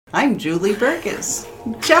I'm Julie Burkus,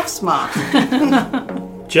 Jeff's mom.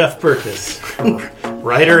 Jeff Burkus,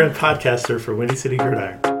 writer and podcaster for Windy City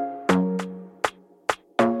Gridiron.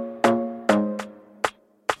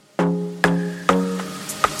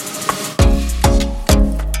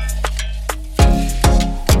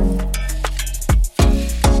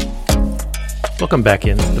 Welcome back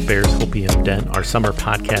into the Bears Hopium Den, our summer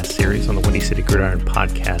podcast series on the Windy City Gridiron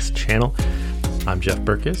podcast channel. I'm Jeff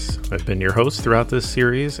Burkus. I've been your host throughout this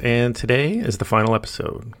series, and today is the final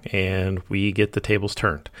episode, and we get the tables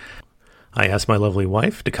turned. I asked my lovely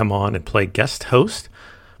wife to come on and play guest host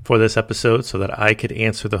for this episode so that I could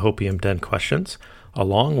answer the Hopium Den questions,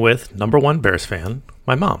 along with number one Bears fan,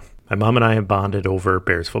 my mom. My mom and I have bonded over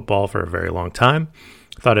Bears football for a very long time.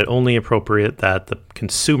 I thought it only appropriate that the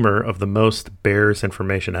consumer of the most Bears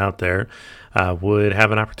information out there would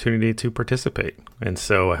have an opportunity to participate. And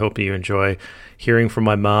so I hope you enjoy hearing from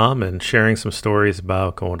my mom and sharing some stories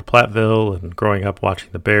about going to Platteville and growing up watching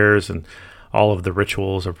the Bears and all of the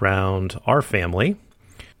rituals around our family.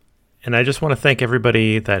 And I just want to thank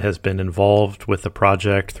everybody that has been involved with the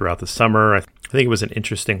project throughout the summer. I think it was an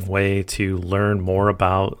interesting way to learn more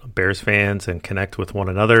about Bears fans and connect with one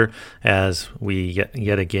another as we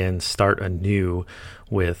yet again start anew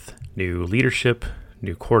with new leadership,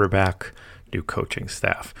 new quarterback, new coaching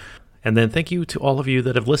staff. And then thank you to all of you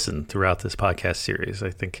that have listened throughout this podcast series. I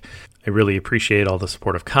really appreciate all the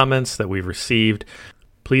supportive comments that we've received.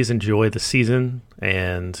 Please enjoy the season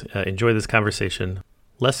and enjoy this conversation.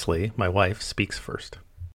 Leslie, my wife, speaks first.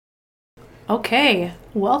 Okay,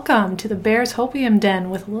 welcome to the Bears Hopium Den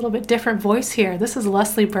with a little bit different voice here. This is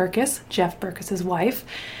Leslie Burkus, Jeff Burkus' wife,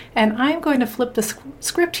 and I'm going to flip the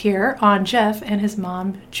script here on Jeff and his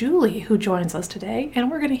mom, Julie, who joins us today,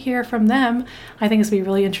 and we're going to hear from them. I think it's going to be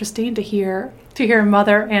really interesting to hear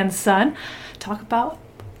mother and son talk about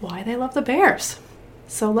why they love the Bears.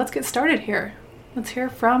 So let's get started here. Let's hear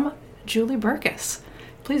from Julie Burkus.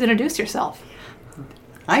 Please introduce yourself.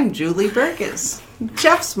 I'm Julie Burkus,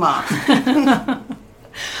 Jeff's mom.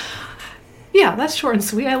 Yeah, that's short and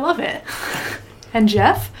sweet. I love it. And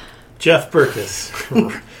Jeff? Jeff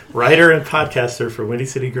Burkus, writer and podcaster for Windy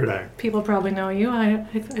City Gridiron. People probably know you. I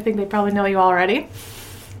think they probably know you already.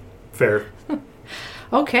 Fair.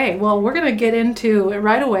 Okay, well, we're going to get into it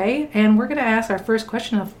right away, and we're going to ask our first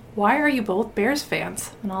question of, why are you both Bears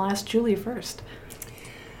fans? And I'll ask Julie first.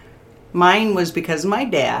 Mine was because of my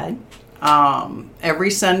dad.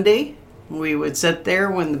 Every Sunday, we would sit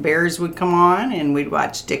there when the Bears would come on, and we'd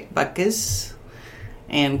watch Dick Butkus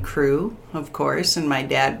and crew, of course, and my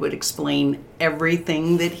dad would explain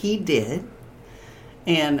everything that he did,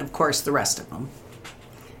 and, of course, the rest of them.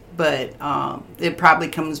 But it probably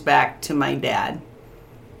comes back to my dad,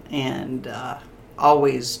 and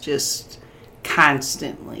always just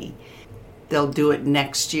constantly, they'll do it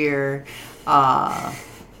next year.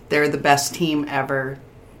 They're the best team ever.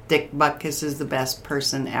 Dick Butkus is the best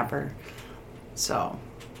person ever. So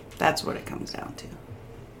that's what it comes down to.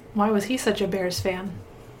 Why was he such a Bears fan?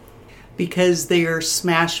 Because they are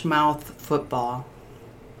smash mouth football.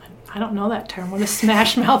 I don't know that term. What is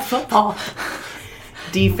smash mouth football?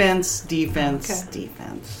 Defense. Okay.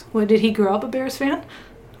 Well, did he grow up a Bears fan?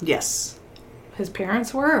 Yes. His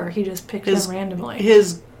parents were, or he just picked them randomly?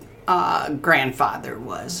 His grandfather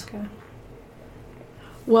was. Okay.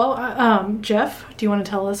 Well, Jeff, do you want to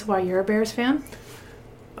tell us why you're a Bears fan?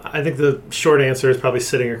 I think the short answer is probably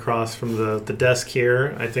sitting across from the desk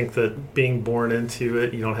here. I think that being born into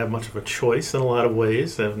it, you don't have much of a choice in a lot of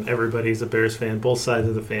ways, and everybody's a Bears fan. Both sides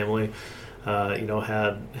of the family,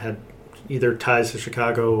 had either ties to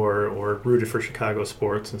Chicago or rooted for Chicago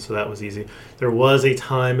sports, and so that was easy. There was a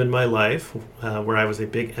time in my life where I was a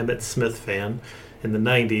big Emmitt Smith fan in the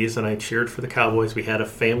 90s, and I cheered for the Cowboys. We had a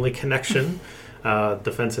family connection.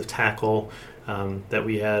 Defensive tackle that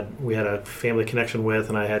we had a family connection with,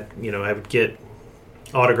 and I would get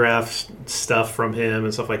autographs stuff from him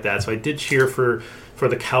and stuff like that. So I did cheer for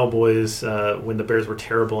the Cowboys when the Bears were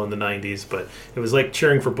terrible in the 90s, but it was like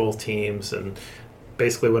cheering for both teams. And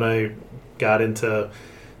basically when I got into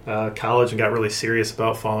college and got really serious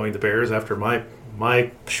about following the Bears after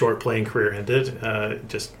my short playing career ended,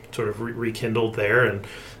 just sort of rekindled there, and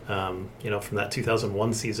from that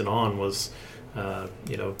 2001 season on was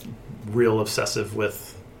real obsessive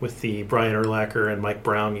with the Brian Urlacher and Mike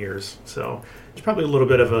Brown years. So it's probably a little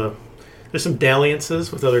bit of there's some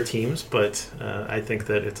dalliances with other teams, but I think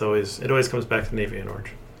that it always comes back to Navy and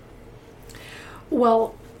Orange.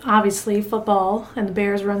 Well, obviously football and the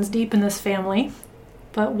Bears runs deep in this family,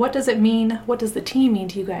 but what does it mean? What does the team mean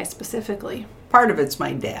to you guys specifically? Part of it's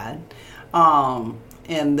my dad.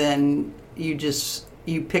 And then you just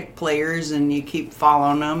you pick players and you keep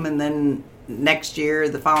following them, and then next year,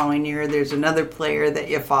 the following year, there's another player that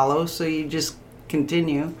you follow, so you just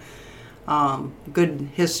continue. Good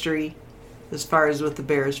history as far as with the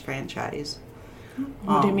Bears franchise.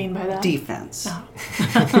 What do you mean by that? Defense. Oh.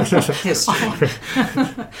 History.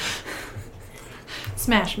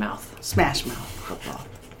 Smash Mouth. Smash Mouth football.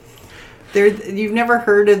 You've never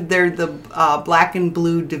heard of the black and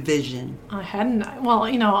blue division. I hadn't.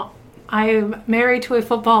 Well, I'm married to a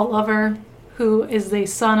football lover who is the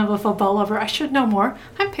son of a football lover. I should know more.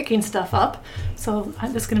 I'm picking stuff up, so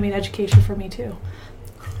this is going to be an education for me too.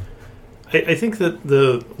 I think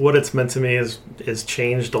that what it's meant to me is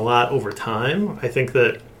changed a lot over time. I think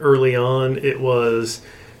that early on it was,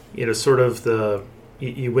 sort of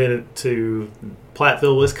you went to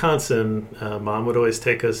Platteville, Wisconsin. Mom would always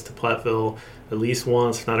take us to Platteville at least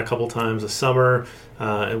once, if not a couple times a summer,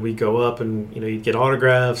 and we'd go up and you'd get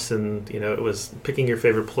autographs, and it was picking your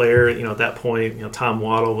favorite player. At that point, Tom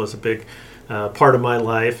Waddle was a big part of my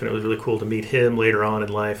life, and it was really cool to meet him later on in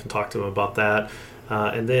life and talk to him about that.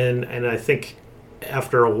 And I think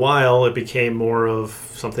after a while, it became more of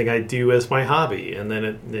something I do as my hobby. And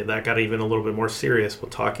then that got even a little bit more serious with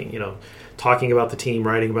talking about the team,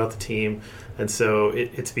 writing about the team. And so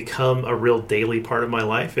it's become a real daily part of my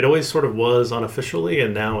life. It always sort of was unofficially,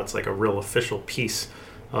 and now it's like a real official piece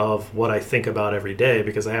of what I think about every day,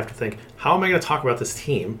 because I have to think, how am I going to talk about this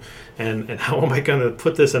team? And how am I going to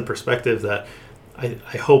put this in perspective that I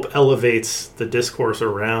hope elevates the discourse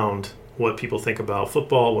around what people think about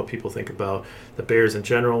football, what people think about the Bears in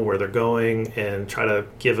general, where they're going, and try to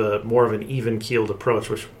give a more of an even-keeled approach,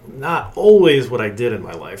 which not always what I did in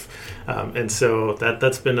my life. And so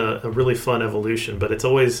that's been a really fun evolution, but it's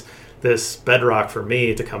always this bedrock for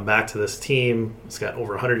me to come back to this team. It's got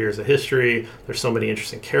over 100 years of history. There's so many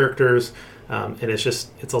interesting characters. And it's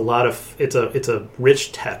a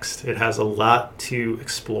rich text. It has a lot to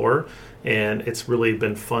explore. And it's really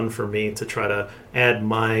been fun for me to try to add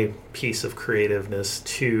my piece of creativeness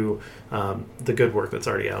to the good work that's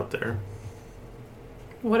already out there.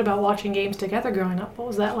 What about watching games together growing up? What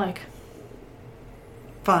was that like?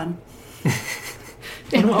 Fun.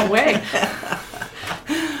 In what way?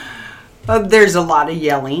 There's a lot of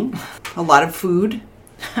yelling, a lot of food,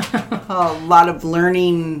 a lot of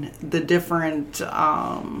learning the different,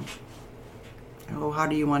 how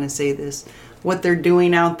do you want to say this? What they're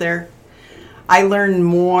doing out there. I learned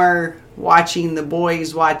more watching the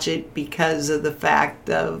boys watch it because of the fact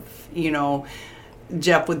of,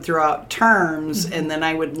 Jeff would throw out terms, mm-hmm. and then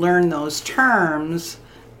I would learn those terms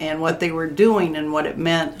and what they were doing and what it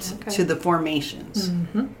meant to the formations.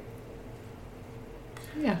 Mm-hmm.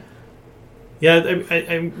 Yeah. Yeah,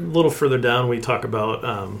 I'm a little further down. We talk about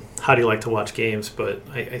how do you like to watch games, but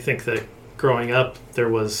I think that growing up there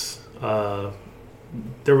was a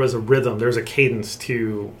rhythm, there's a cadence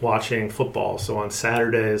to watching football. So on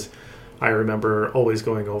Saturdays, I remember always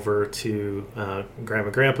going over to Grandma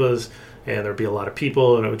and Grandpa's, and there'd be a lot of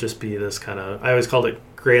people, and it would just be this kind of, I always called it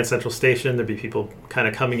Grand Central Station. There'd be people kind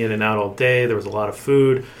of coming in and out all day. There was a lot of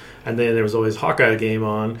food, and then there was always Hawkeye game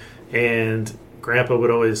on, and Grandpa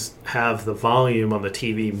would always have the volume on the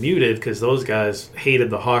TV muted because those guys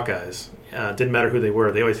hated the Hawkeyes. Didn't matter who they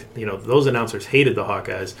were. They always, those announcers hated the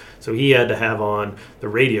Hawkeyes. So he had to have on the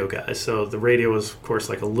radio guys. So the radio was, of course,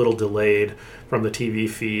 like a little delayed from the TV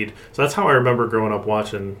feed. So that's how I remember growing up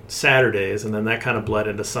watching Saturdays. And then that kind of bled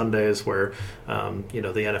into Sundays where, the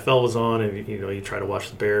NFL was on and, you try to watch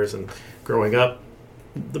the Bears. And growing up,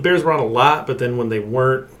 the Bears were on a lot, but then when they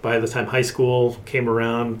weren't, by the time high school came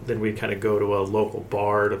around, then we'd kind of go to a local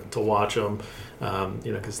bar to watch them,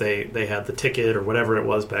 because they had the ticket or whatever it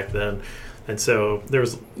was back then. And so there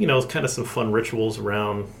was, kind of some fun rituals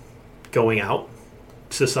around going out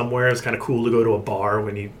to somewhere. It's kind of cool to go to a bar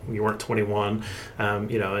when you weren't 21,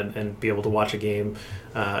 and be able to watch a game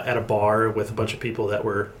at a bar with a bunch of people that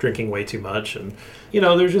were drinking way too much. And,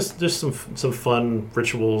 there's just some fun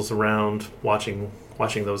rituals around watching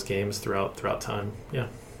those games throughout time. Yeah.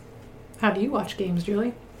 How do you watch games,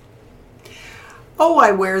 Julie? Oh,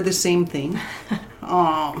 I wear the same thing.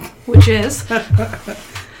 Which is?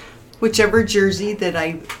 Whichever jersey that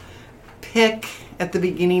I pick at the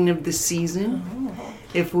beginning of the season. Oh.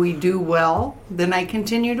 If we do well, then I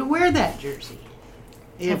continue to wear that jersey.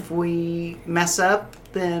 If we mess up,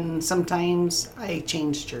 then sometimes I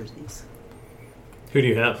change jerseys. Who do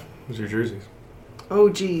you have? Who's your jerseys? Oh,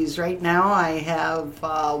 geez. Right now I have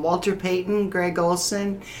Walter Payton, Greg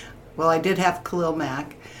Olson. Well, I did have Khalil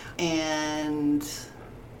Mack. And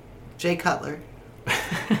Jay Cutler.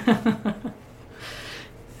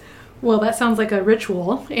 Well, that sounds like a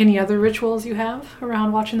ritual. Any other rituals you have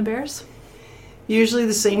around watching the Bears? Usually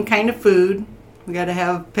the same kind of food. We got to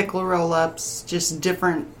have pickle roll-ups, just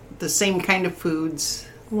different, the same kind of foods.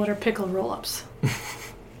 What are pickle roll-ups?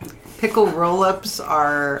 Pickle roll-ups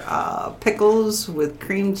are pickles with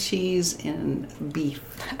cream cheese and beef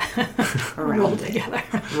around Rolled it. together.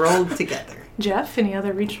 Rolled together. Jeff, any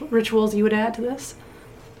other rituals you would add to this?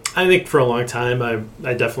 I think for a long time,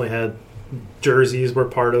 I definitely had jerseys were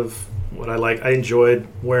part of what I like. I enjoyed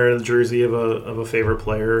wearing the jersey of a favorite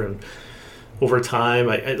player, and over time,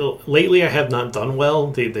 lately I have not done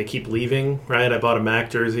well. They keep leaving, right? I bought a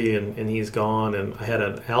Mac jersey and he's gone, and I had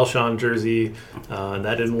an Alshon jersey and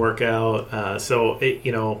that didn't work out. I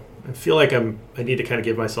feel like I need to kind of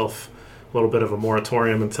give myself a little bit of a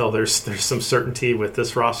moratorium until there's some certainty with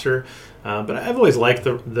this roster. But I've always liked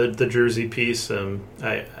the jersey piece.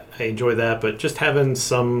 I enjoy that, but just having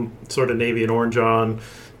some sort of navy and orange on,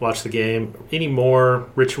 watch the game. Any more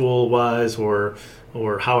ritual-wise or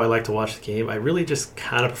how I like to watch the game, I really just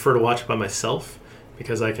kind of prefer to watch it by myself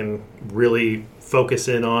because I can really focus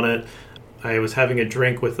in on it. I was having a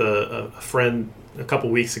drink with a friend a couple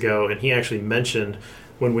weeks ago, and he actually mentioned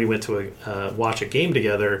when we went to watch a game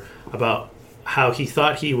together about how he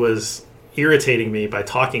thought he was irritating me by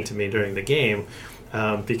talking to me during the game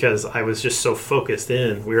because I was just so focused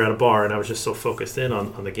in. We were at a bar, and I was just so focused in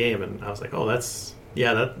on the game, and I was like, oh, I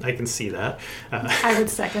can see that. I would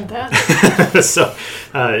second that. So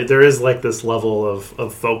there is like this level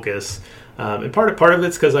of focus. And part of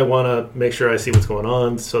it's because I want to make sure I see what's going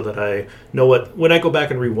on so that I know when I go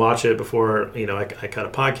back and rewatch it before, I cut a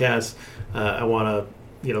podcast, I want to,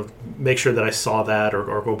 make sure that I saw that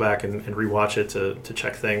or go back and rewatch it to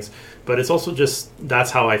check things. But it's also just,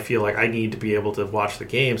 that's how I feel like I need to be able to watch the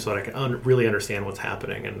game so that I can really understand what's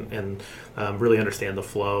happening and really understand the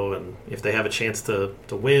flow. And if they have a chance to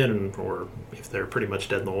win or if they're pretty much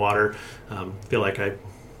dead in the water, feel like I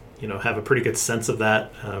have a pretty good sense of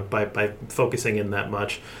that by focusing in that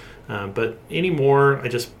much. But anymore, I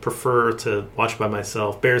just prefer to watch by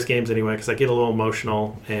myself. Bears games anyway, because I get a little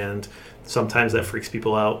emotional, and sometimes that freaks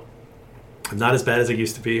people out. I'm not as bad as I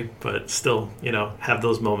used to be, but still, have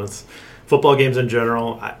those moments. Football games in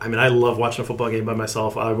general, I love watching a football game by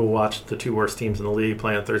myself. I will watch the two worst teams in the league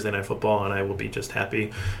play on Thursday Night Football, and I will be just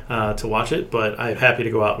happy to watch it. But I'm happy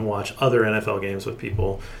to go out and watch other NFL games with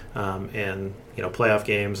people. And playoff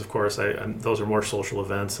games, of course, those are more social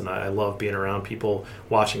events, and I love being around people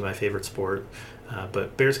watching my favorite sport.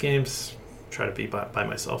 But Bears games, try to be by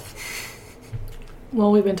myself. Well,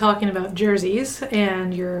 we've been talking about jerseys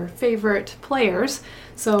and your favorite players.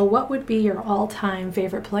 So what would be your all-time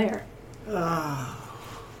favorite player?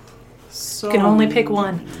 So You can only pick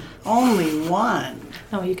one. Only one.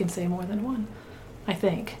 No, you can say more than one, I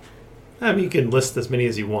think. You can list as many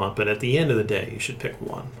as you want, but at the end of the day, you should pick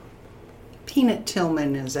one. Peanut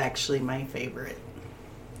Tillman is actually my favorite.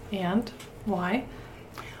 And why?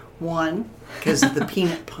 1, because of the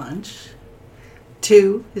peanut punch.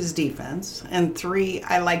 2, his defense. And 3,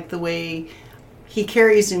 I like the way he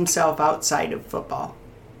carries himself outside of football.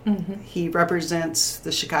 Mm-hmm. He represents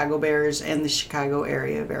the Chicago Bears and the Chicago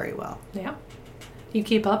area very well. Yeah. You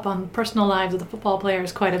keep up on personal lives of the football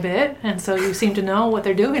players quite a bit, and so you seem to know what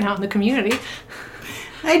they're doing out in the community.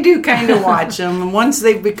 I do kind of watch them. And once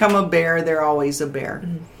they become a Bear, they're always a Bear.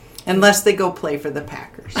 Mm. Unless they go play for the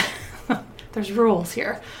Packers. There's rules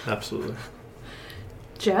here. Absolutely.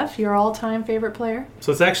 Jeff, your all-time favorite player?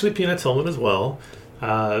 So it's actually Peanut Tillman as well.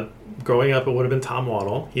 Growing up, it would have been Tom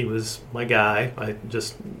Waddle. He was my guy. I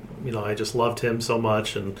just loved him so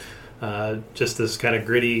much, and just this kind of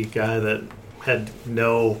gritty guy that had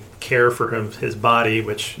no care for his body,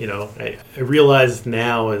 which I realize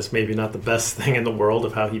now is maybe not the best thing in the world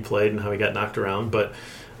of how he played and how he got knocked around. But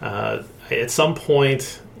at some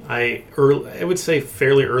point, I would say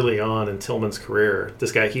fairly early on in Tillman's career,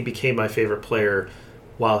 this guy, he became my favorite player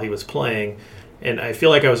while he was playing. And I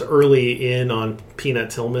feel like I was early in on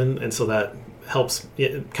Peanut Tillman, and so that helps,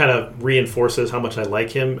 it kind of reinforces how much I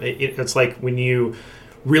like him. It's like when you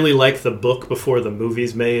really like the book before the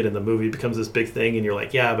movie's made and the movie becomes this big thing, and you're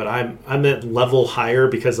like, yeah, but I'm at level higher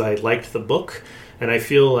because I liked the book. And I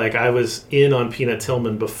feel like I was in on Peanut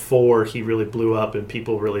Tillman before he really blew up and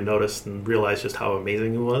people really noticed and realized just how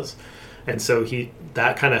amazing he was. And so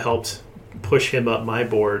that kind of helped push him up my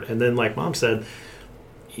board. And then, like Mom said,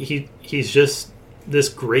 he's just this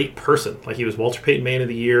great person. Like, he was Walter Payton Man of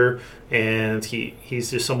the Year, and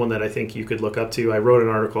he's just someone that I think you could look up to. I wrote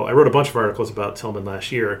a bunch of articles about Tillman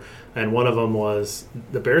last year, and one of them was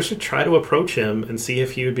the Bears should try to approach him and see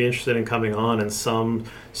if he would be interested in coming on in some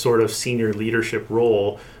sort of senior leadership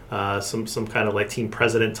role, some kind of like team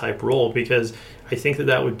president type role, because I think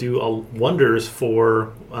that would do wonders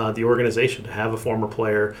for the organization to have a former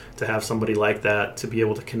player, to have somebody like that, to be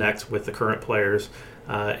able to connect with the current players.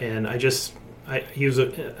 And he was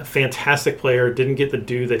a fantastic player, didn't get the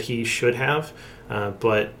due that he should have,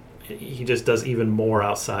 but he just does even more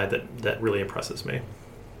outside that really impresses me.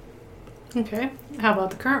 Okay. How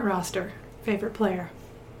about the current roster? Favorite player?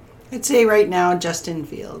 I'd say right now Justin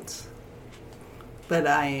Fields. But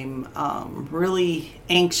I'm really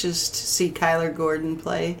anxious to see Kyler Gordon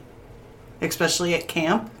play, especially at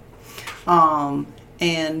camp. And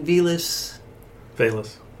Velus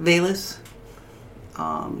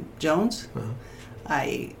Jones. Uh-huh.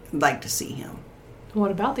 I'd like to see him. What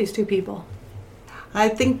about these two people? I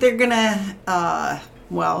think they're going to,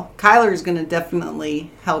 Kyler's going to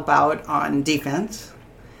definitely help out on defense.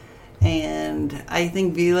 And I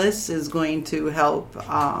think Velus is going to help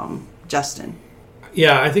Justin.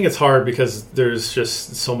 Yeah, I think it's hard because there's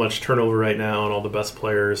just so much turnover right now, and all the best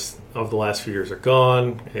players of the last few years are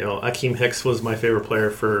gone. Akeem Hicks was my favorite player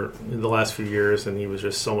for the last few years, and he was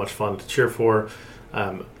just so much fun to cheer for.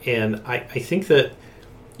 And I think that,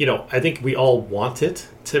 I think we all want it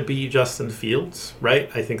to be Justin Fields, right?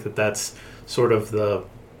 I think that's sort of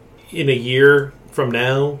in a year from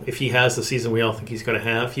now, if he has the season we all think he's going to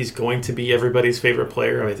have, he's going to be everybody's favorite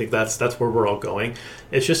player. I think that's where we're all going.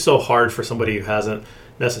 It's just so hard for somebody who hasn't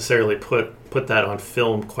necessarily put that on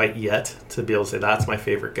film quite yet to be able to say that's my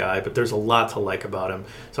favorite guy, but there's a lot to like about him.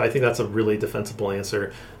 So I think that's a really defensible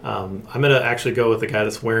answer. I'm going to actually go with the guy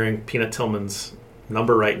that's wearing Peanut Tillman's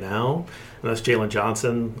number right now, and that's Jalen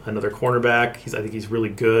Johnson, another cornerback. I think he's really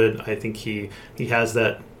good. I think he has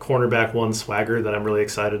that cornerback one swagger that I'm really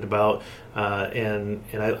excited about, and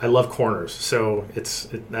I love corners, so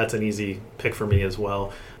that's an easy pick for me as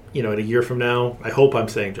well. In a year from now, I hope I'm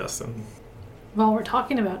saying Justin. Well, we're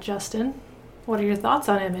talking about Justin. What are your thoughts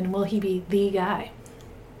on him, and will he be the guy?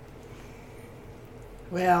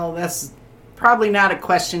 Well, that's probably not a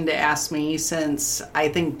question to ask me, since I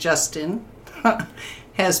think Justin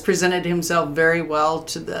has presented himself very well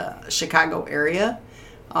to the Chicago area.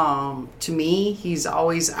 To me, he's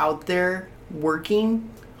always out there working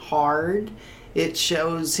hard. It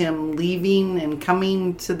shows him leaving and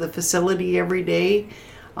coming to the facility every day,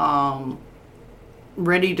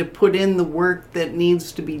 ready to put in the work that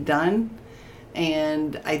needs to be done.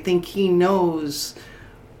 And I think he knows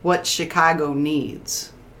what Chicago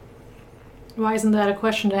needs. Why isn't that a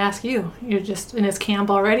question to ask you? You're just in his camp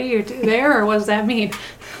already? You're there, or what does that mean?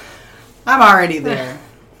 I'm already there.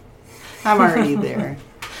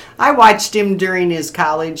 I watched him during his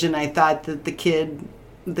college, and I thought that the kid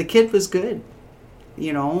was good,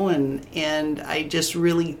 and I just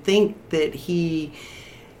really think that he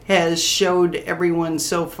has showed everyone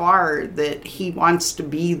so far that he wants to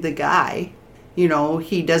be the guy.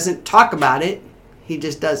 He doesn't talk about it, he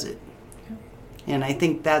just does it. And I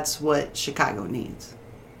think that's what Chicago needs,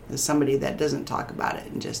 is somebody that doesn't talk about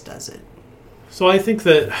it and just does it. So I think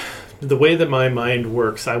that the way that my mind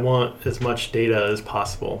works, I want as much data as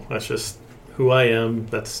possible. That's just who I am.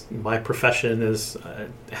 That's my profession, is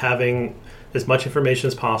having as much information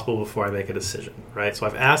as possible before I make a decision, right? So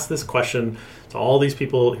I've asked this question to all these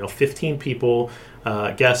people, 15 people,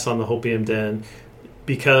 guests on the Hopium Den,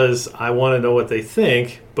 because I want to know what they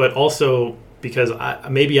think, but also because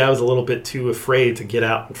maybe I was a little bit too afraid to get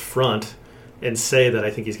out in front and say that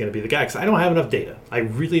I think he's going to be the guy, because I don't have enough data. I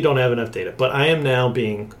really don't have enough data. But I am now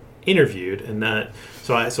being interviewed, and that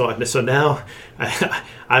so now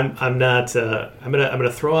I'm not. I'm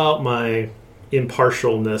gonna throw out my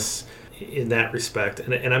impartialness in that respect,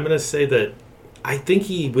 and I'm gonna say that I think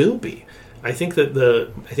he will be. I think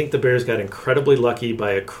the Bears got incredibly lucky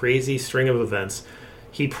by a crazy string of events.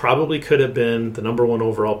 He probably could have been the number one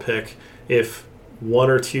overall pick if one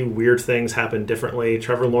or two weird things happened differently.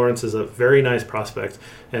 Trevor Lawrence is a very nice prospect,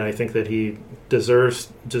 and I think that he deserved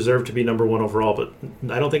to be number one overall, but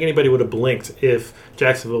I don't think anybody would have blinked if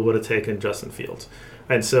Jacksonville would have taken Justin Fields.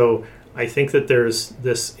 And so I think that there's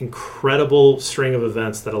this incredible string of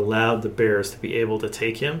events that allowed the Bears to be able to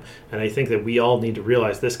take him, and I think that we all need to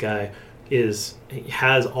realize this guy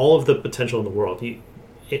has all of the potential in the world.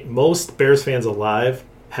 Most Bears fans alive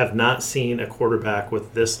have not seen a quarterback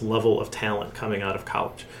with this level of talent coming out of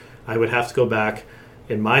college. I would have to go back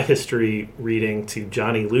in my history reading to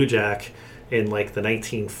Johnny Lujack in like the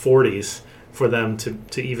 1940s for them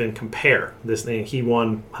to even compare this thing. He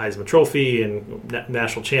won Heisman Trophy and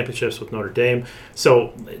national championships with Notre Dame.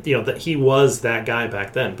 So, that he was that guy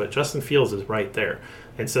back then. But Justin Fields is right there.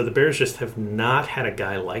 And so the Bears just have not had a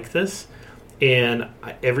guy like this. And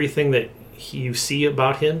everything that you see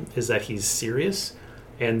about him is that he's serious.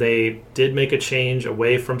 And they did make a change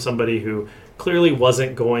away from somebody who clearly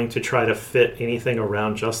wasn't going to try to fit anything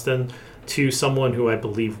around Justin to someone who I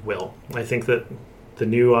believe will. I think that the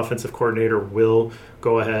new offensive coordinator will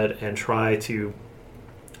go ahead and try to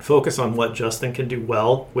focus on what Justin can do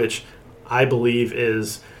well, which I believe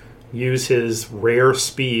is use his rare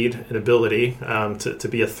speed and ability to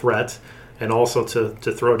be a threat, and also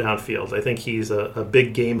to throw downfield. I think he's a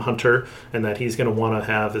big game hunter, and that he's going to want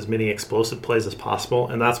to have as many explosive plays as possible.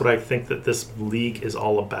 And that's what I think that this league is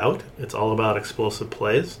all about. It's all about explosive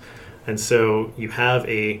plays. And so you have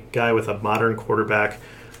a guy with a modern quarterback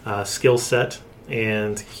skill set,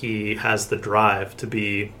 and he has the drive to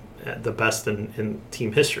be the best in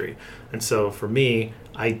team history. And so for me,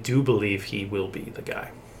 I do believe he will be the guy.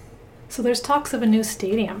 So there's talks of a new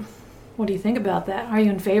stadium. What do you think about that? Are you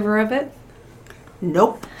in favor of it?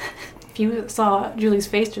 Nope. If you saw Julie's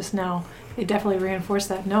face just now, it definitely reinforced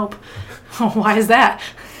that nope. Why is that?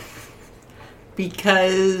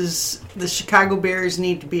 Because the Chicago Bears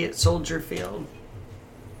need to be at Soldier Field.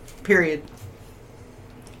 Period.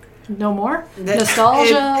 No more?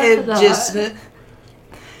 Nostalgia?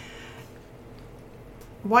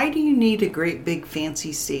 Why do you need a great big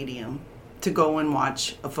fancy stadium to go and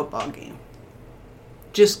watch a football game?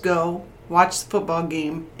 Just go, watch the football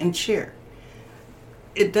game, and cheer.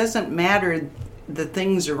 It doesn't matter the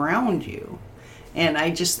things around you. And I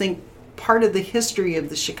just think part of the history of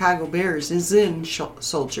the Chicago Bears is in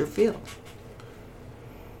Soldier Field.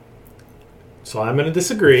 So I'm going to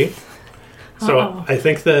disagree. So I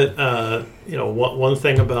think that, one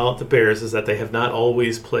thing about the Bears is that they have not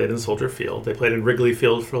always played in Soldier Field. They played in Wrigley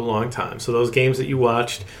Field for a long time. So those games that you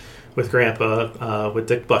watched with Grandpa, with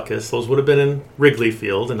Dick Butkus, those would have been in Wrigley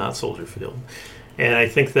Field and not Soldier Field. And I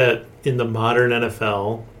think that in the modern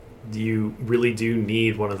NFL, you really do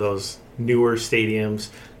need one of those newer stadiums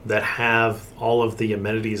that have all of the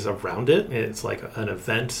amenities around it. It's like an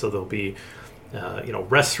event, so there'll be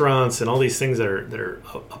restaurants and all these things that are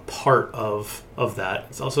a part of that.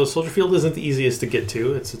 It's also, Soldier Field isn't the easiest to get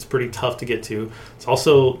to. It's pretty tough to get to. It's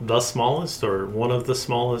also the smallest, or one of the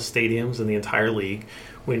smallest stadiums in the entire league,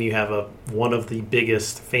 when you have one of the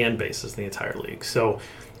biggest fan bases in the entire league. So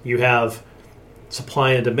you have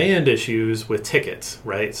supply and demand issues with tickets,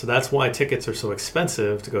 right? So that's why tickets are so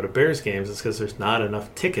expensive to go to Bears games, is because there's not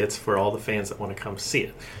enough tickets for all the fans that want to come see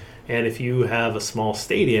it. And if you have a small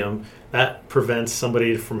stadium, that prevents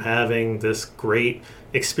somebody from having this great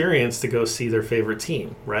experience to go see their favorite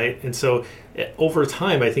team, right? And so over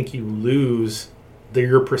time, I think you lose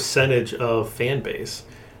your percentage of fan base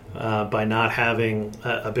by not having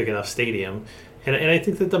a big enough stadium. And I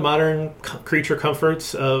think that the modern creature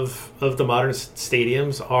comforts of the modern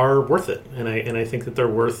stadiums are worth it. And I think that they're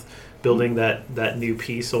worth building that new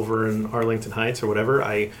piece over in Arlington Heights or whatever.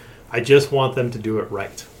 I just want them to do it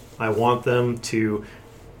right. I want them to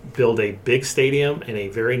build a big stadium and a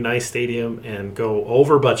very nice stadium and go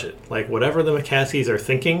over budget. Like, whatever the McCaskies are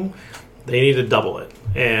thinking, they need to double it.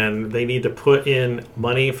 And they need to put in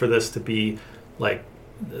money for this to be like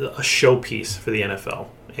a showpiece for the NFL.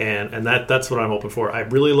 And that's what I'm hoping for. I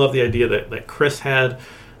really love the idea that Chris had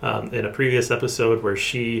in a previous episode, where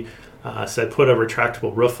she said put a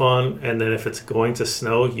retractable roof on, and then if it's going to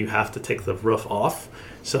snow, you have to take the roof off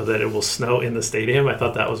so that it will snow in the stadium. I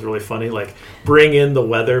thought that was really funny. Like, bring in the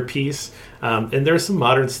weather piece. And there's some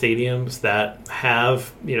modern stadiums that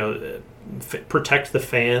have, protect the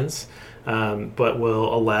fans, but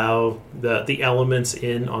will allow the elements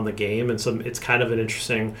in on the game. And so it's kind of an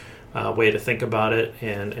interesting way to think about it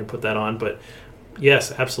and put that on. But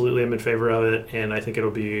yes, absolutely, I'm in favor of it, and I think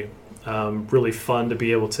it'll be really fun to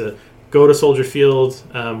be able to go to Soldier Field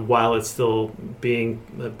while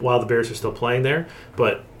the Bears are still playing there.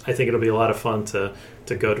 But I think it'll be a lot of fun to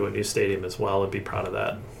go to a new stadium as well and be proud of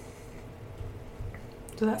that.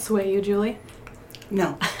 Does that sway you, Julie?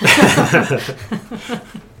 No.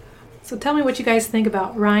 So tell me what you guys think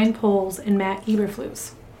about Ryan Poles and Matt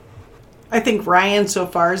Eberflus. I think Ryan so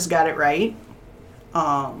far has got it right.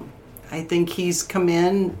 I think he's come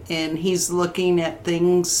in and he's looking at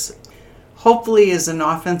things, hopefully as an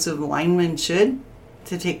offensive lineman should,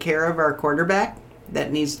 to take care of our quarterback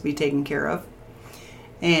that needs to be taken care of.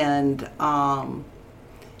 And I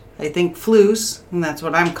think Flus, and that's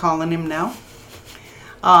what I'm calling him now.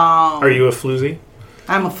 Are you a floozy?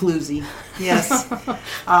 I'm a floozy, yes.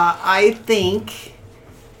 I think,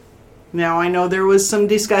 now I know there was some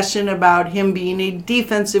discussion about him being a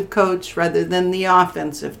defensive coach rather than the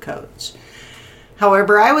offensive coach.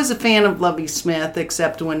 However, I was a fan of Lovie Smith,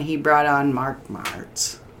 except when he brought on Mike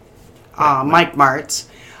Martz. I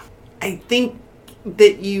think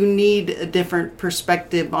that you need a different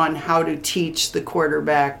perspective on how to teach the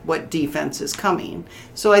quarterback what defense is coming.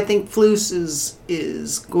 So I think Flus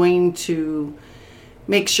is going to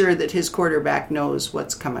make sure that his quarterback knows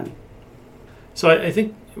what's coming. So I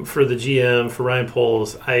think for the GM, for Ryan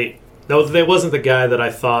Poles, that wasn't the guy that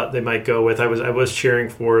I thought they might go with. I was cheering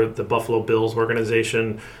for the Buffalo Bills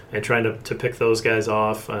organization and trying to pick those guys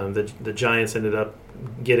off. The Giants ended up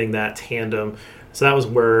getting that tandem, so that was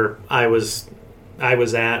where I was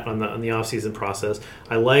at on the offseason process.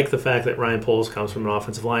 I like the fact that Ryan Poles comes from an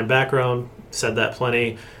offensive line background. Said that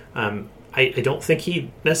plenty. I don't think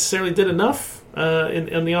he necessarily did enough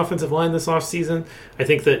in the offensive line this offseason. I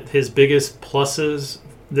think that his biggest pluses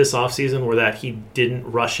this offseason were that he didn't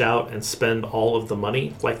rush out and spend all of the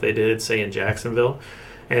money like they did, say, in Jacksonville.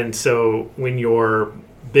 And so when your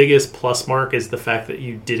biggest plus mark is the fact that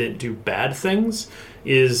you didn't do bad things,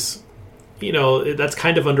 that's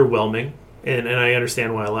kind of underwhelming. And I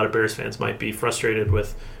understand why a lot of Bears fans might be frustrated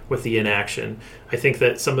with the inaction. I think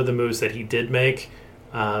that some of the moves that he did make,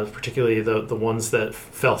 particularly the ones that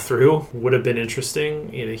fell through, would have been interesting.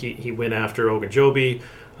 He went after Ogunjobi,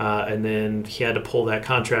 and then he had to pull that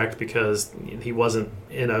contract because he wasn't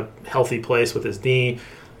in a healthy place with his knee.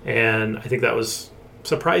 And I think that was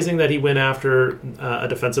surprising that he went after a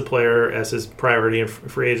defensive player as his priority in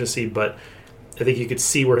free agency, but I think you could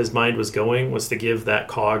see where his mind was going, was to give that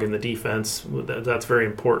cog in the defense. That's very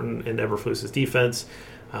important in Eberflus's defense.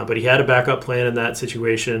 But he had a backup plan in that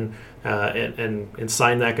situation and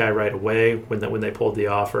signed that guy right away when they pulled the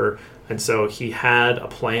offer. And so he had a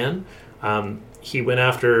plan. He went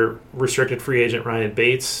after restricted free agent Ryan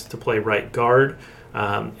Bates to play right guard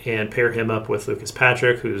and pair him up with Lucas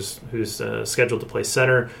Patrick, who's scheduled to play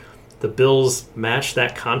center. The Bills matched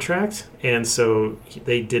that contract, and so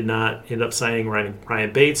they did not end up signing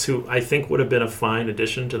Ryan Bates, who I think would have been a fine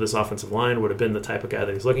addition to this offensive line, would have been the type of guy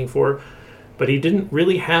that he's looking for. But he didn't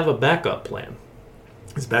really have a backup plan.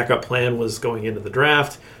 His backup plan was going into the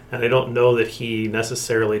draft, and I don't know that he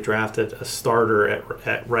necessarily drafted a starter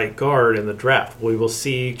at right guard in the draft. We will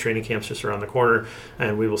see. Training camp's just around the corner,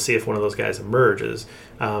 and we will see if one of those guys emerges.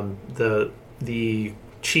 The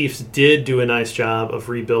Chiefs did do a nice job of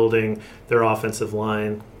rebuilding their offensive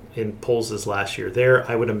line in Poles' last year there.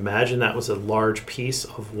 I would imagine that was a large piece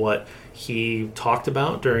of what he talked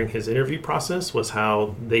about during his interview process, was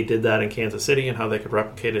how they did that in Kansas City and how they could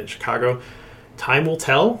replicate it in Chicago. Time will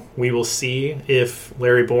tell. We will see if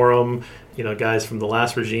Larry Borom, guys from the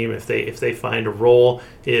last regime, if they find a role,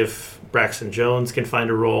 if Braxton Jones can find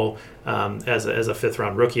a role as a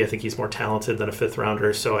fifth-round rookie. I think he's more talented than a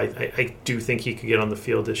fifth-rounder, so I do think he could get on the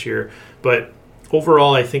field this year. But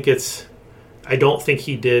overall, I don't think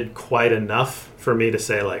he did quite enough for me to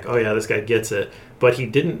say, like, oh yeah, this guy gets it. But he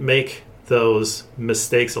didn't make those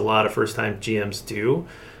mistakes a lot of first-time GMs do.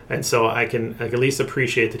 And so I can at least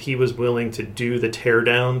appreciate that he was willing to do the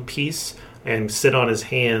teardown piece and sit on his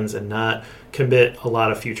hands and not commit a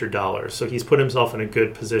lot of future dollars. So he's put himself in a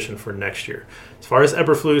good position for next year. As far as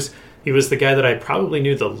Eberflus, he was the guy that I probably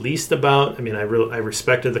knew the least about. I mean, I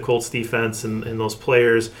respected the Colts defense and those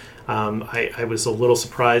players. I was a little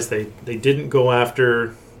surprised they didn't go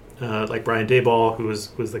after like Brian Daboll, who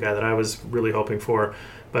was the guy that I was really hoping for.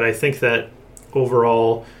 But I think that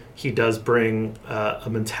overall he does bring a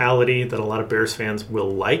mentality that a lot of Bears fans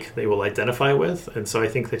will like, they will identify with. And so I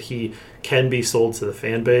think that he can be sold to the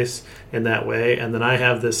fan base in that way. And then I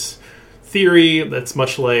have this theory that's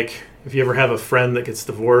much like if you ever have a friend that gets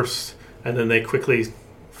divorced and then they quickly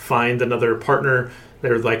find another partner,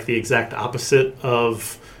 they're like the exact opposite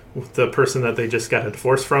of the person that they just got a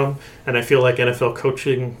divorce from. And I feel like NFL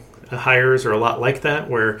coaching hires are a lot like that,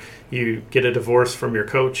 where you get a divorce from your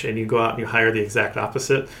coach and you go out and you hire the exact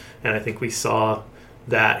opposite. And I think we saw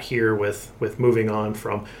that here with moving on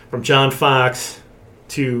from John Fox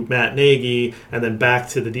to Matt Nagy and then back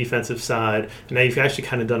to the defensive side. And now you've actually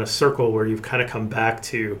kind of done a circle where you've kind of come back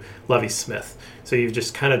to Lovie Smith. So you've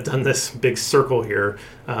just kind of done this big circle here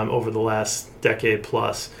over the last decade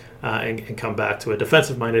plus and come back to a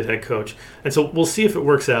defensive-minded head coach. And so we'll see if it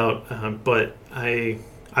works out. But I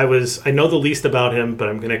know the least about him, but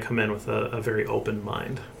I'm going to come in with a very open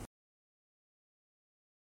mind.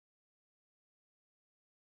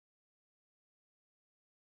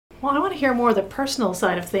 Well, I want to hear more of the personal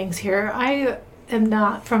side of things here. I am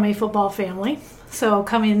not from a football family, so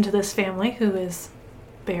coming into this family who is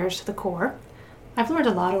Bears to the core, I've learned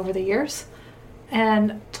a lot over the years,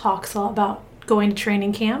 and talks a lot about going to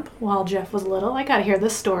training camp while Jeff was little. I got to hear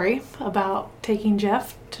this story about taking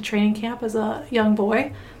Jeff to training camp as a young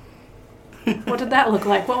boy. What did that look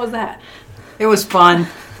like? What was that? It was fun.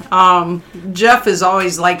 Jeff has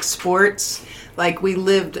always liked sports. like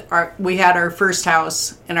we had our first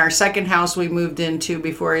house, and our second house we moved into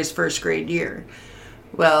before his first grade year.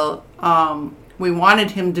 Well, we wanted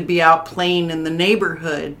him to be out playing in the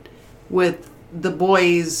neighborhood with the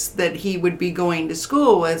boys that he would be going to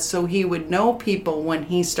school with, so he would know people when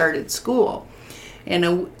he started school.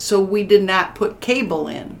 And so we did not put cable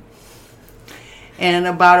in. And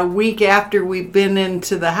about a week after we've been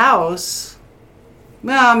into the house,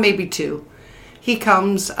 well, maybe 2, he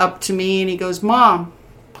comes up to me and he goes, "Mom,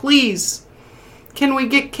 please, can we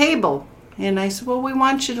get cable?" And I said, "Well, we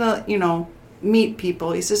want you to, meet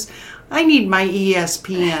people." He says, "I need my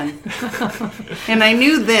ESPN." And I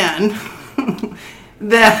knew then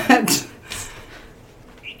that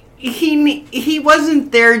he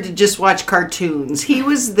wasn't there to just watch cartoons. He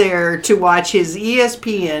was there to watch his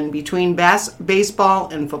ESPN between baseball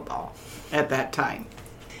and football at that time.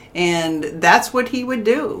 And that's what he would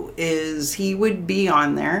do, is he would be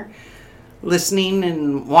on there listening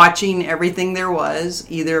and watching everything there was,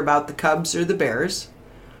 either about the Cubs or the Bears.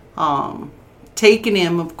 Taking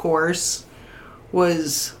him, of course,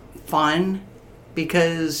 was fun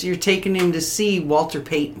because you're taking him to see Walter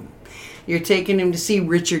Payton. You're taking him to see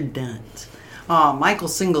Richard Dent, Michael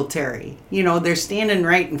Singletary. They're standing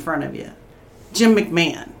right in front of you. Jim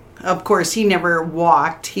McMahon. Of course, he never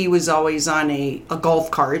walked. He was always on a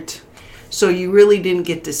golf cart. So you really didn't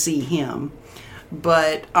get to see him.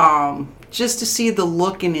 But just to see the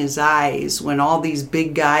look in his eyes when all these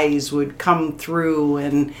big guys would come through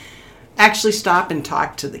and actually stop and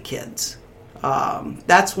talk to the kids.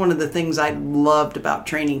 That's one of the things I loved about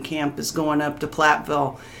training camp, is going up to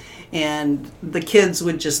Platteville. And the kids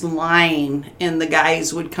would just line, and the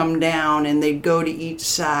guys would come down, and they'd go to each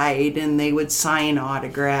side, and they would sign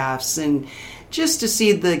autographs, and just to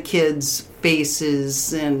see the kids'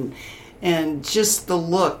 faces, and just the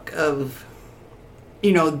look of,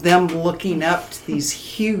 them looking up to these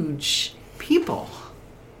huge people.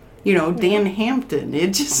 Dan Hampton.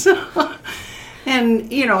 It just,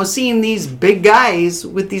 and seeing these big guys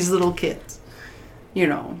with these little kids.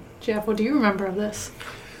 Jeff, what do you remember of this?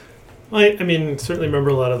 Well, I mean, certainly remember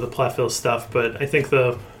a lot of the Platteville stuff, but I think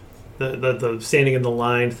the standing in the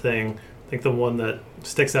line thing, I think the one that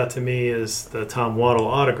sticks out to me is the Tom Waddle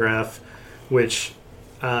autograph, which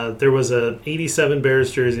there was a 87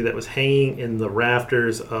 Bears jersey that was hanging in the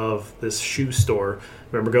rafters of this shoe store. I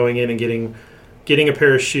remember going in and getting a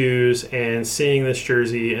pair of shoes and seeing this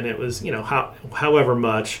jersey, and it was, however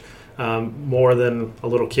much more than a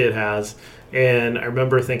little kid has. And I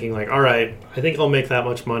remember thinking, like, all right, I think I'll make that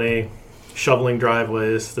much money shoveling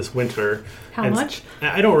driveways this winter. How much?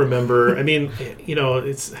 I don't remember. I mean,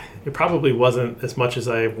 it probably wasn't as much as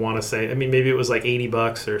I want to say. I mean, maybe it was like $80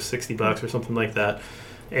 or $60 or something like that.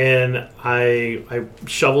 And I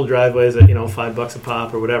shoveled driveways at, $5 a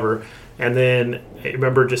pop or whatever. And then I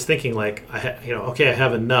remember just thinking, like, okay, I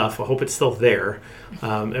have enough. I hope it's still there.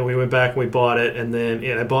 And we went back and we bought it. And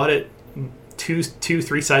then I bought it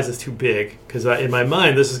 3 sizes too big, because in my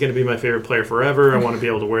mind, this is going to be my favorite player forever. I want to be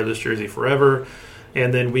able to wear this jersey forever.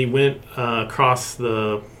 And then we went across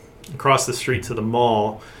the street to the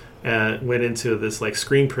mall and went into this like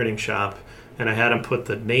screen printing shop, and I had them put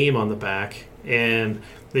the name on the back, and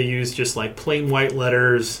they used just like plain white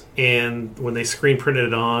letters, and when they screen printed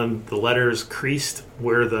it on, the letters creased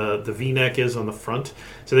where the V-neck is on the front.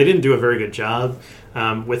 So they didn't do a very good job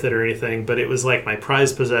with it or anything, but it was like my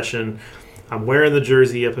prized possession. I'm wearing the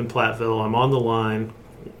jersey up in Platteville. I'm on the line.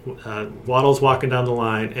 Waddle's walking down the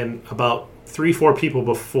line, and about 3-4 people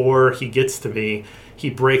before he gets to me, he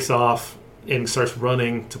breaks off and starts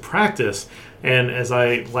running to practice. And as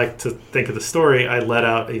I like to think of the story, I let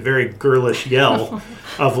out a very girlish yell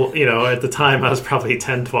of, at the time I was probably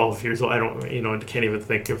 10, 12 years old. I can't even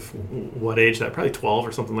think of what age that, probably 12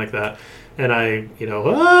 or something like that. And I,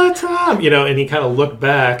 Tom, and he kind of looked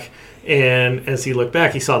back. And as he looked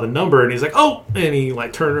back, he saw the number, and he's like, "Oh!" And he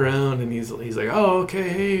like turned around, and he's like, "Oh, okay,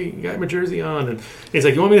 hey, you got my jersey on." And he's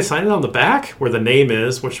like, "You want me to sign it on the back where the name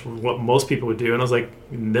is," which what most people would do. And I was like,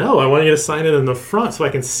 "No, I want you to sign it in the front so I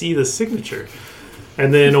can see the signature."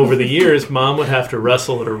 And then over the years, Mom would have to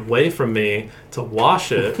wrestle it away from me to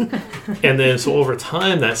wash it, and then so over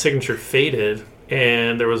time that signature faded.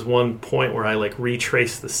 And there was one point where I like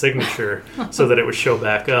retraced the signature so that it would show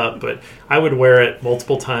back up. But I would wear it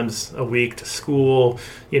multiple times a week to school.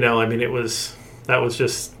 It was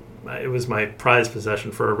my prized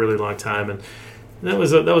possession for a really long time, and that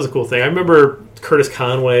was a cool thing. I remember Curtis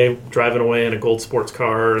Conway driving away in a gold sports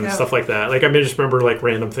car and stuff like that. Like I just remember like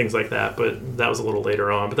random things like that. But that was a little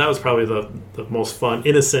later on. But that was probably the most fun,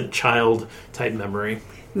 innocent child type memory.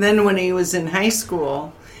 Then when he was in high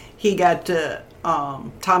school, he got to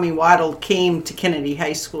Tommy Waddle came to Kennedy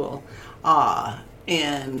High School,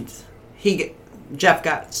 and Jeff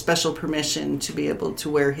got special permission to be able to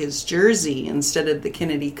wear his jersey instead of the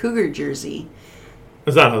Kennedy Cougar jersey.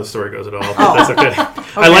 That's not how the story goes at all. But that's okay.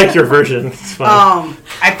 I like your version. It's fun.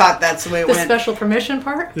 I thought that's the way it went. The special permission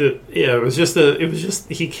part? Yeah, it was just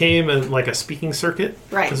he came in like a speaking circuit.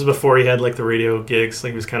 Right. This was before he had like the radio gigs.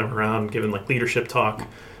 Like he was kind of around giving like leadership talk.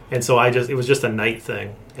 And so it was just a night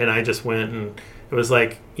thing. And I just went, and it was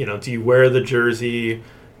like, do you wear the jersey?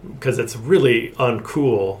 Because it's really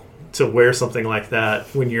uncool to wear something like that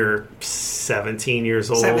when you're 17 years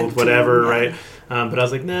old, whatever, yeah. Right? But I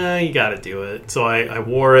was like, nah, you got to do it. So I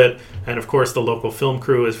wore it, and of course the local film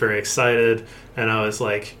crew was very excited, and I was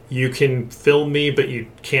like, you can film me, but you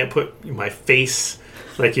can't put my face,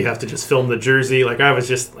 like you have to just film the jersey. Like I was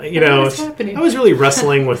just, I was really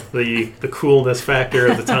wrestling with the coolness factor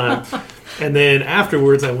at the time. And then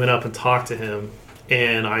afterwards I went up and talked to him,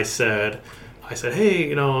 and I said,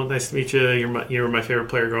 hey, nice to meet you. You were my favorite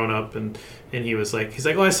player growing up, and he's like,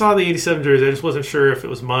 oh, I saw the 87 jersey. I just wasn't sure if it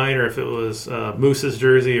was mine or if it was Moose's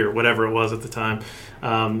jersey or whatever it was at the time,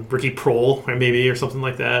 Ricky Prohl maybe or something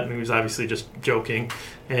like that. And he was obviously just joking.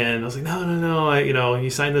 And I was like, no, you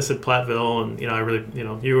signed this at Platteville, and I really,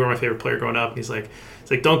 you were my favorite player growing up. And he's like,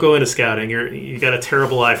 don't go into scouting. You got a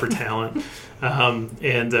terrible eye for talent.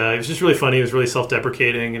 And it was just really funny. It was really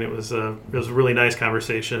self-deprecating, and it was a really nice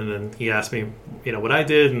conversation. And he asked me, what I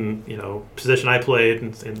did, and position I played,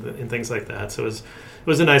 and things like that. So it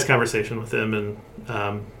was a nice conversation with him, and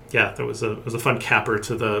it was a fun capper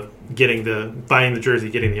to the buying the jersey,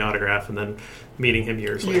 getting the autograph, and then meeting him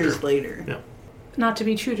years later. Yeah. Not to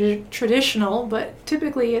be traditional, but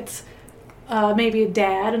typically it's maybe a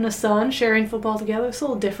dad and a son sharing football together. It's a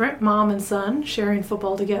little different. Mom and son sharing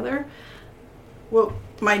football together. Well,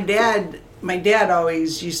 my dad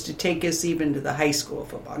always used to take us even to the high school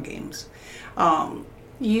football games.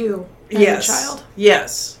 You and your child?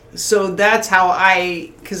 Yes. So that's how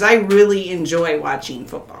because I really enjoy watching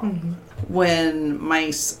football. Mm-hmm.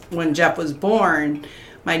 When Jeff was born,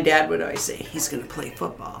 my dad would always say, he's going to play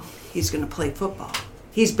football. He's going to play football.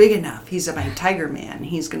 He's big enough. He's my Tiger man.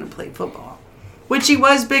 He's going to play football. Which he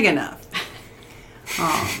was big enough.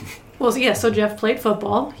 Well, yeah, so Jeff played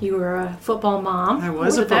football. You were a football mom. I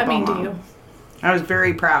was a football mom. What did that mean to you? I was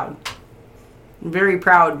very proud. Very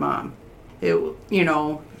proud mom.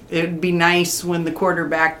 It'd be nice when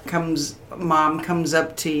the mom comes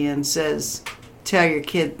up to you and says, tell your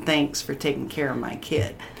kid thanks for taking care of my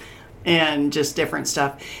kid. And just different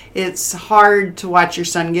stuff. It's hard to watch your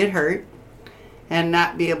son get hurt and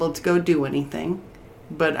not be able to go do anything.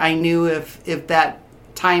 But I knew if that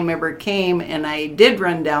time ever came and I did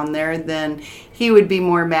run down there, then he would be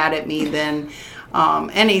more mad at me than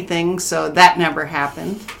anything. So that never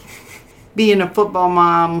happened. Being a football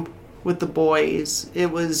mom with the boys,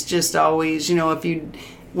 it was just always,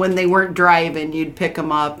 when they weren't driving, you'd pick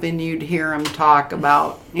them up and you'd hear them talk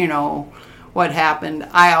about, what happened.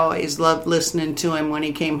 I always loved listening to him when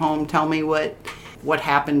he came home, tell me what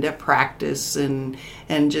happened at practice and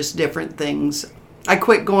just different things. I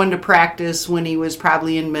quit going to practice when he was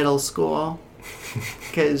probably in middle school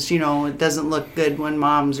because, it doesn't look good when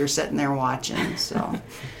moms are sitting there watching. So,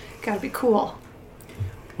 gotta be cool.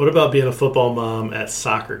 What about being a football mom at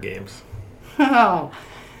soccer games? Oh,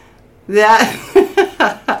 that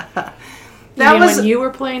was when you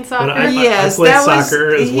were playing soccer. Yes, I played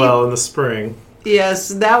soccer as well in the spring. Yes,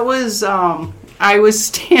 that was. I was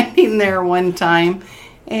standing there one time,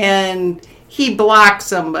 and he blocked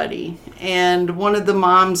somebody, and one of the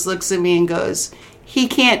moms looks at me and goes, "He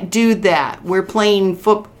can't do that. We're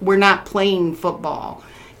not playing football."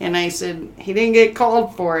 And I said, "He didn't get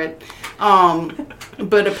called for it."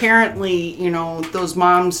 But apparently, those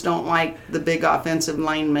moms don't like the big offensive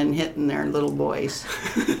linemen hitting their little boys.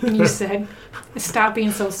 You said, "Stop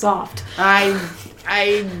being so soft."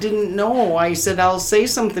 I didn't know. I said, I'll say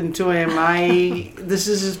something to him. This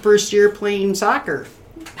is his first year playing soccer.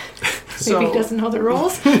 Maybe he doesn't know the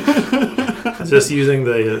rules. Just using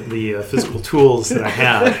the physical tools that I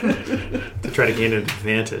have to try to gain an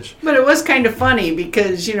advantage. But it was kind of funny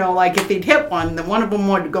because, like if he'd hit one, then one of them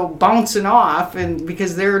would go bouncing off, and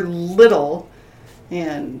because they're little,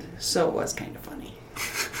 and so it was kind of funny.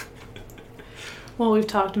 Well, we've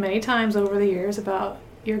talked many times over the years about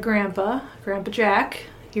your Grandpa Jack,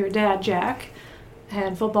 your dad Jack,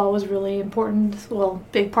 and football was really important,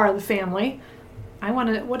 big part of the family.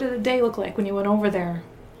 What did a day look like when you went over there?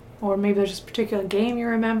 Or maybe there's a particular game you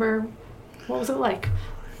remember. What was it like?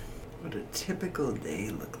 What a typical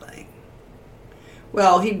day looked like.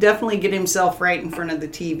 Well, he'd definitely get himself right in front of the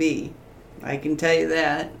TV. I can tell you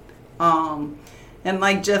that. And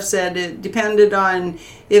like Jeff said, it depended on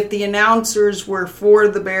if the announcers were for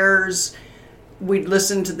the Bears, we'd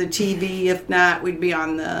listen to the TV. If not, we'd be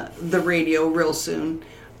on the radio real soon.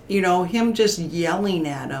 Him just yelling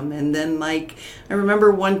at him. And then, like, I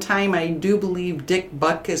remember one time, I do believe Dick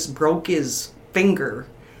Butkus broke his finger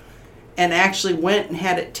and actually went and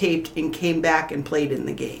had it taped and came back and played in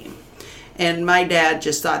the game. And my dad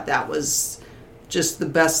just thought that was just the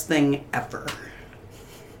best thing ever.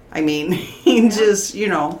 I mean, he just,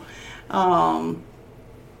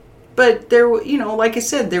 but there, like I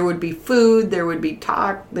said, there would be food, there would be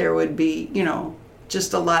talk, there would be,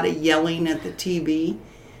 just a lot of yelling at the TV.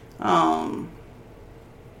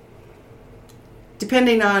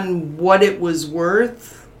 Depending on what it was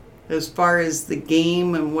worth, as far as the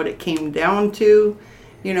game and what it came down to,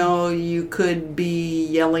 you could be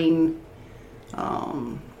yelling,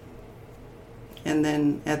 and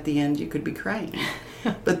then at the end you could be crying.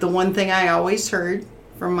 But the one thing I always heard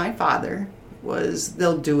from my father was,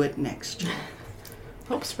 they'll do it next year.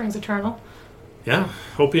 Hope springs eternal. Yeah,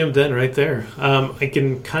 Hopium Den right there. I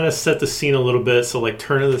can kind of set the scene a little bit. So, like,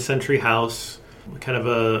 turn of the century house, kind of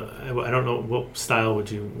I don't know what style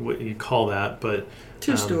what you call that, but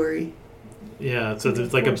 2-story. Yeah, so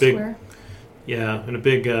there's like a big square. Yeah, and a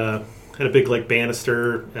big had a big like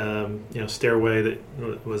banister, stairway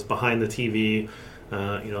that was behind the TV.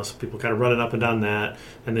 So people kind of running up and down that.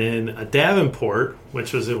 And then a Davenport,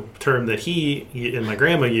 which was a term that he and my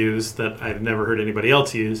grandma used that I've never heard anybody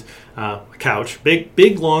else use. A couch,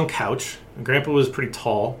 big, long couch. And Grandpa was pretty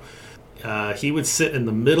tall. He would sit in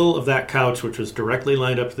the middle of that couch, which was directly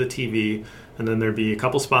lined up to the TV. And then there'd be a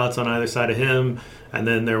couple spots on either side of him. And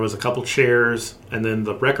then there was a couple chairs. And then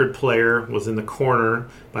the record player was in the corner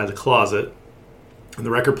by the closet. And the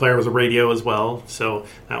record player was a radio as well, so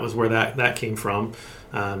that was where that came from.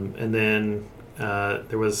 And then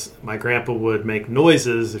there was, my grandpa would make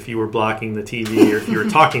noises if you were blocking the TV or if you were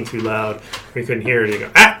talking too loud, we couldn't hear it. He'd go,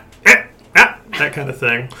 ah, ah, ah, that kind of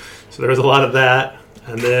thing. So there was a lot of that.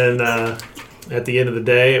 And then at the end of the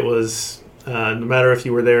day, it was no matter if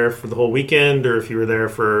you were there for the whole weekend or if you were there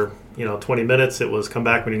for 20 minutes, it was come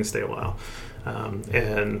back when you can stay a while.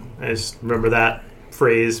 And I just remember that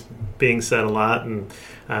phrase being said a lot, and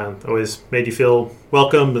always made you feel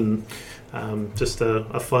welcome, and just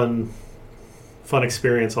a fun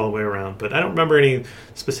experience all the way around. But I don't remember any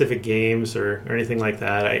specific games or anything like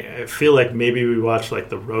that. I feel like maybe we watched like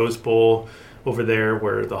the Rose Bowl over there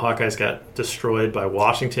where the Hawkeyes got destroyed by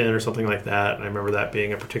Washington or something like that, and I remember that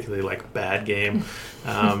being a particularly like bad game.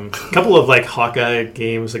 A couple of like Hawkeye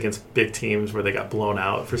games against big teams where they got blown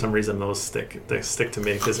out. For some reason those stick to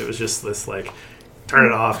me because it was just this like turn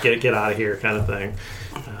it off, get out of here kind of thing.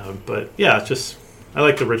 But yeah, just I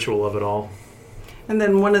like the ritual of it all. And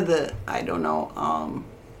then one of the,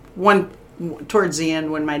 one towards the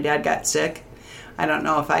end when my dad got sick, I don't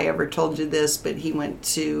know if I ever told you this, but he went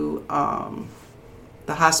to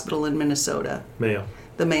the hospital in Minnesota.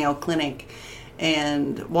 The Mayo Clinic.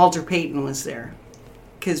 And Walter Payton was there.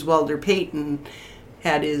 Because Walter Payton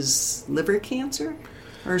had his liver cancer.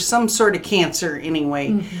 Or some sort of cancer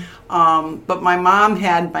anyway. Mm-hmm. But my mom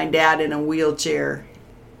had my dad in a wheelchair.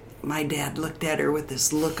 My dad looked at her with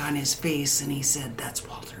this look on his face and he said, "That's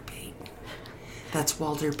Walter Payton. That's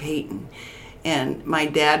Walter Payton." And my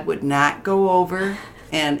dad would not go over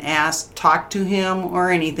and talk to him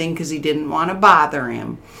or anything because he didn't want to bother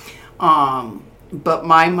him. But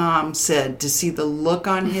my mom said to see the look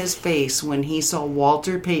on his face when he saw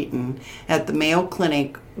Walter Payton at the Mayo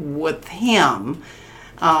Clinic with him,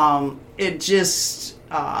 it just,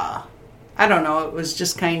 I don't know, it was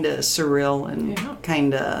just kind of surreal and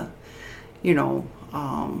kind of,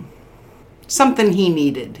 something he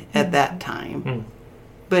needed at that time. Mm.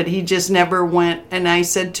 But he just never went, and I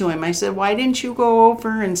said to him, "Why didn't you go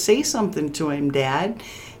over and say something to him, Dad?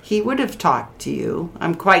 He would have talked to you.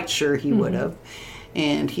 I'm quite sure he would have."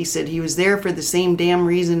 And he said he was there for the same damn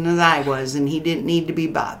reason as I was, and he didn't need to be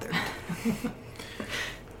bothered.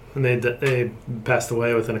 And they passed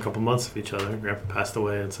away within a couple months of each other. Grandpa passed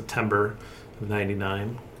away in September of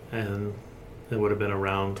 '99, and it would have been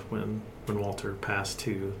around when Walter passed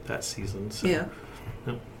too that season. So, yeah.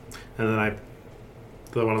 And then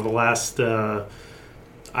one of the last,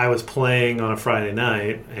 I was playing on a Friday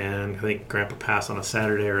night, and I think Grandpa passed on a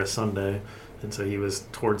Saturday or a Sunday, and so he was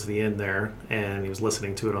towards the end there, and he was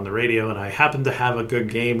listening to it on the radio, and I happened to have a good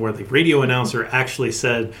game where the radio announcer actually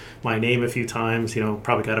said my name a few times,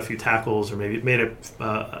 probably got a few tackles, or maybe made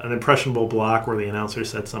an impressionable block where the announcer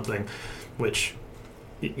said something, which,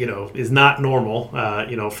 is not normal,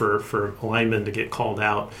 for a lineman to get called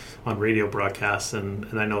out on radio broadcasts, and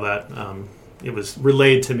I know that it was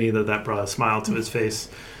relayed to me that brought a smile to his face.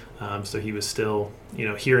 So he was still,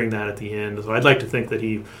 hearing that at the end. So I'd like to think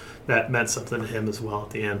that meant something to him as well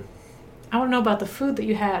at the end. I want to know about the food that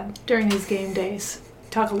you had during these game days.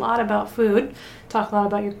 Talk a lot about food. Talk a lot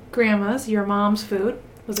about your grandma's, your mom's food.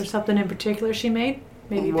 Was there something in particular she made?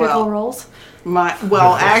 Maybe pickle rolls?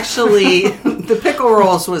 Actually, the pickle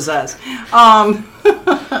rolls was us.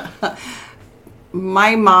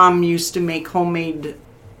 My mom used to make homemade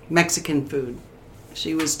Mexican food.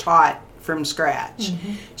 She was taught from scratch.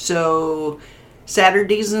 Mm-hmm. So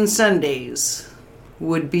Saturdays and Sundays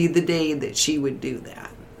would be the day that she would do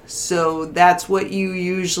that. So that's what you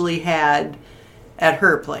usually had at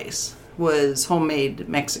her place, was homemade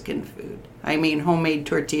Mexican food. I mean, homemade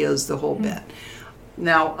tortillas, the whole bit.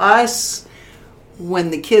 Now, us,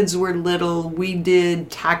 when the kids were little, we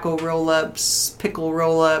did taco roll-ups, pickle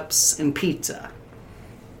roll-ups, and pizza.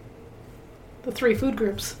 The 3 food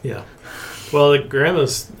groups. Yeah. Well, the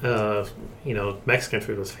grandma's, Mexican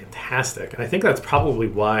food was fantastic. And I think that's probably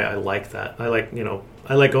why I like that. I like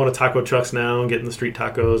going to taco trucks now and getting the street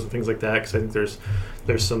tacos and things like that, because I think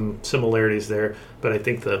there's some similarities there. But I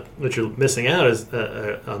think what you're missing out is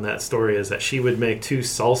on that story is that she would make 2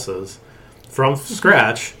 salsas from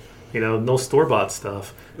scratch, no store-bought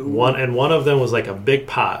stuff. One of them was like a big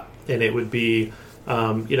pot, and it would be,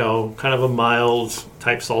 kind of a mild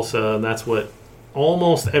type salsa, and that's what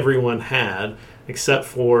almost everyone had, except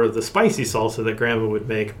for the spicy salsa that Grandma would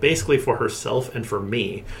make basically for herself and for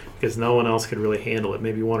me, because no one else could really handle it.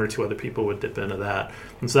 Maybe 1 or 2 other people would dip into that.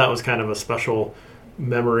 And so that was kind of a special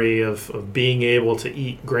memory of being able to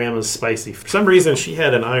eat Grandma's spicy. For some reason, she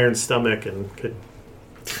had an iron stomach and could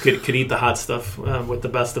eat the hot stuff with the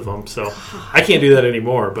best of them. So I can't do that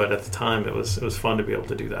anymore, but at the time it was fun to be able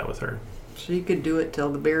to do that with her. She could do it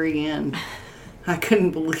till the very end. I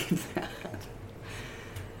couldn't believe that.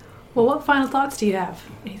 Well, what final thoughts do you have?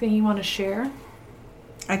 Anything you want to share?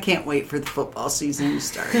 I can't wait for the football season to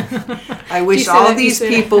start. I wish all these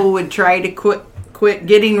people would try to quit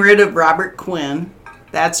getting rid of Robert Quinn.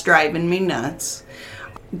 That's driving me nuts.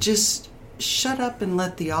 Just shut up and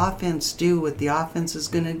let the offense do what the offense is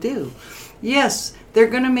going to do. Yes, they're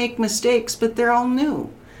going to make mistakes, but they're all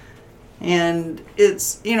new. And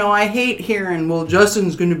it's, I hate hearing, well,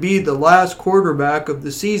 Justin's going to be the last quarterback of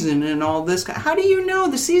the season and all this. How do you know?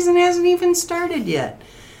 The season hasn't even started yet.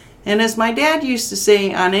 And as my dad used to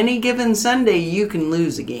say, on any given Sunday, you can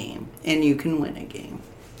lose a game and you can win a game.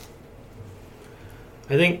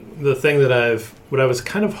 I think the thing what I was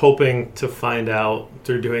kind of hoping to find out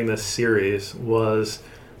through doing this series was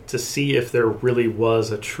to see if there really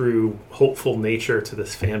was a true hopeful nature to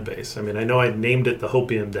this fan base. I mean, I know I named it the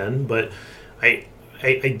Hopium Den, but I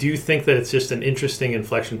do think that it's just an interesting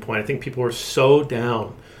inflection point. I think people were so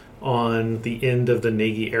down on the end of the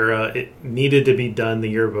Nagy era. It needed to be done the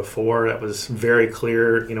year before. That was very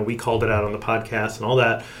clear. We called it out on the podcast and all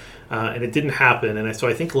that, and it didn't happen. And so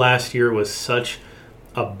I think last year was such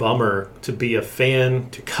a bummer to be a fan,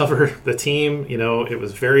 to cover the team. It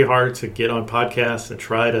was very hard to get on podcasts and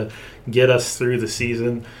try to get us through the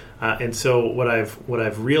season. And so what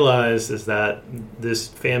I've realized is that this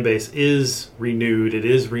fan base is renewed, it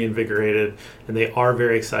is reinvigorated, and they are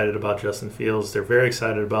very excited about Justin Fields. They're very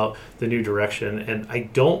excited about the new direction, and I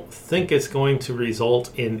don't think it's going to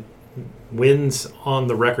result in wins on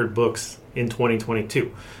the record books in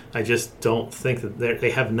 2022. I just don't think that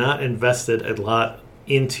they have not invested a lot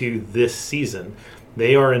into this season.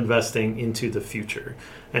 They are investing into the future.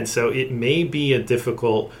 And so it may be a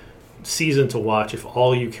difficult season to watch if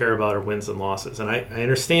all you care about are wins and losses. And I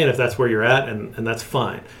understand if that's where you're at, and that's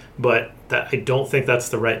fine. But I don't think that's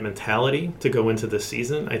the right mentality to go into this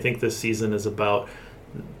season. I think this season is about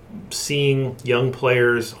seeing young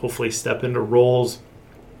players hopefully step into roles,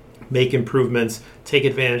 make improvements, take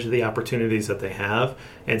advantage of the opportunities that they have,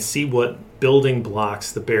 and see what building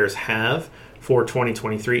blocks the Bears have for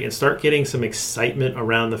 2023, and start getting some excitement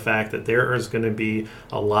around the fact that there is going to be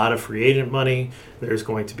a lot of free agent money. There's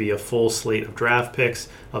going to be a full slate of draft picks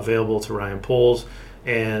available to Ryan Poles.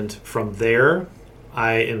 And from there,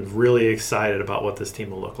 I am really excited about what this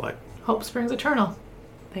team will look like. Hope springs eternal.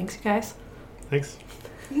 Thanks, you guys. Thanks.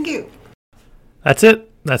 Thank you. That's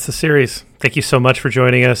it. That's the series. Thank you so much for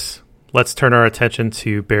joining us. Let's turn our attention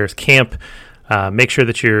to Bears Camp. Make sure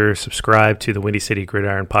that you're subscribed to the Windy City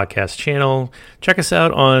Gridiron podcast channel. Check us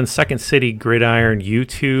out on Second City Gridiron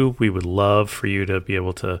YouTube. We would love for you to be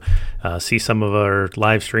able to see some of our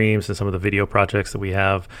live streams and some of the video projects that we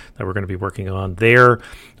have that we're going to be working on there.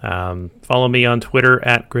 Follow me on Twitter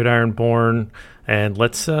at GridironBorn, and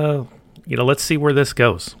let's see where this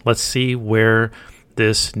goes. Let's see where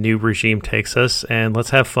this new regime takes us, and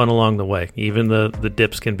let's have fun along the way. Even the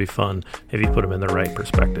dips can be fun if you put them in the right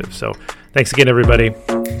perspective. So thanks again, everybody,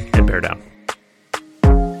 and bear down.